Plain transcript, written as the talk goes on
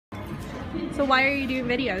So why are you doing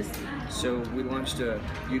videos? So we launched a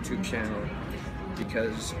YouTube channel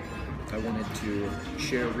because I wanted to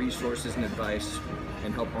share resources and advice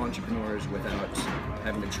and help entrepreneurs without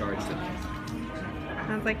having to charge them.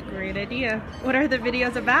 Sounds like a great idea. What are the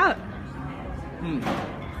videos about?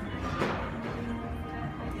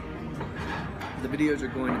 The videos are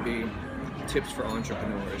going to be tips for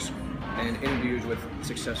entrepreneurs and interviews with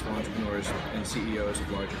successful entrepreneurs and CEOs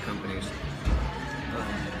of larger companies.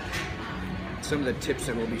 Some of the tips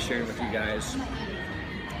that we'll be sharing with you guys,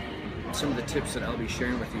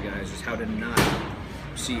 is how to not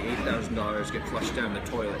see $8,000 get flushed down the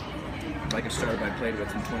toilet like a startup I played with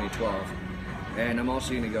in 2012. And I'm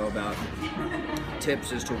also going to go about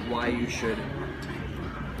tips as to why you should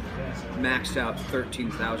max out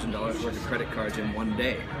 $13,000 worth of credit cards in one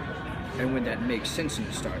day, and when that makes sense in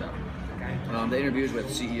a startup. The interviews with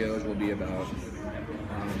CEOs will be about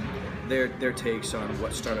their takes on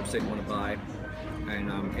what startups they want to buy, and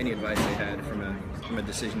any advice they had from a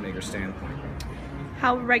decision maker standpoint.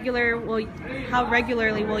 How regularly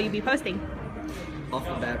will you be posting? Off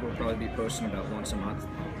the bat, we'll probably be posting about once a month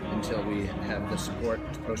until we have the support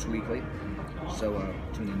to post weekly. So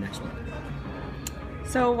tune in next month.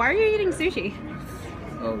 So why are you eating sushi?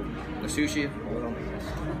 Oh, the sushi? Well,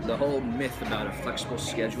 the whole myth about a flexible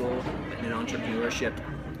schedule in entrepreneurship,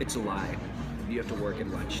 it's a lie. You have to work at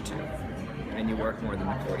lunch too. And you work more than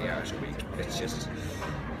 40 hours a week. It's just,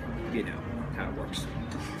 you know, how it works.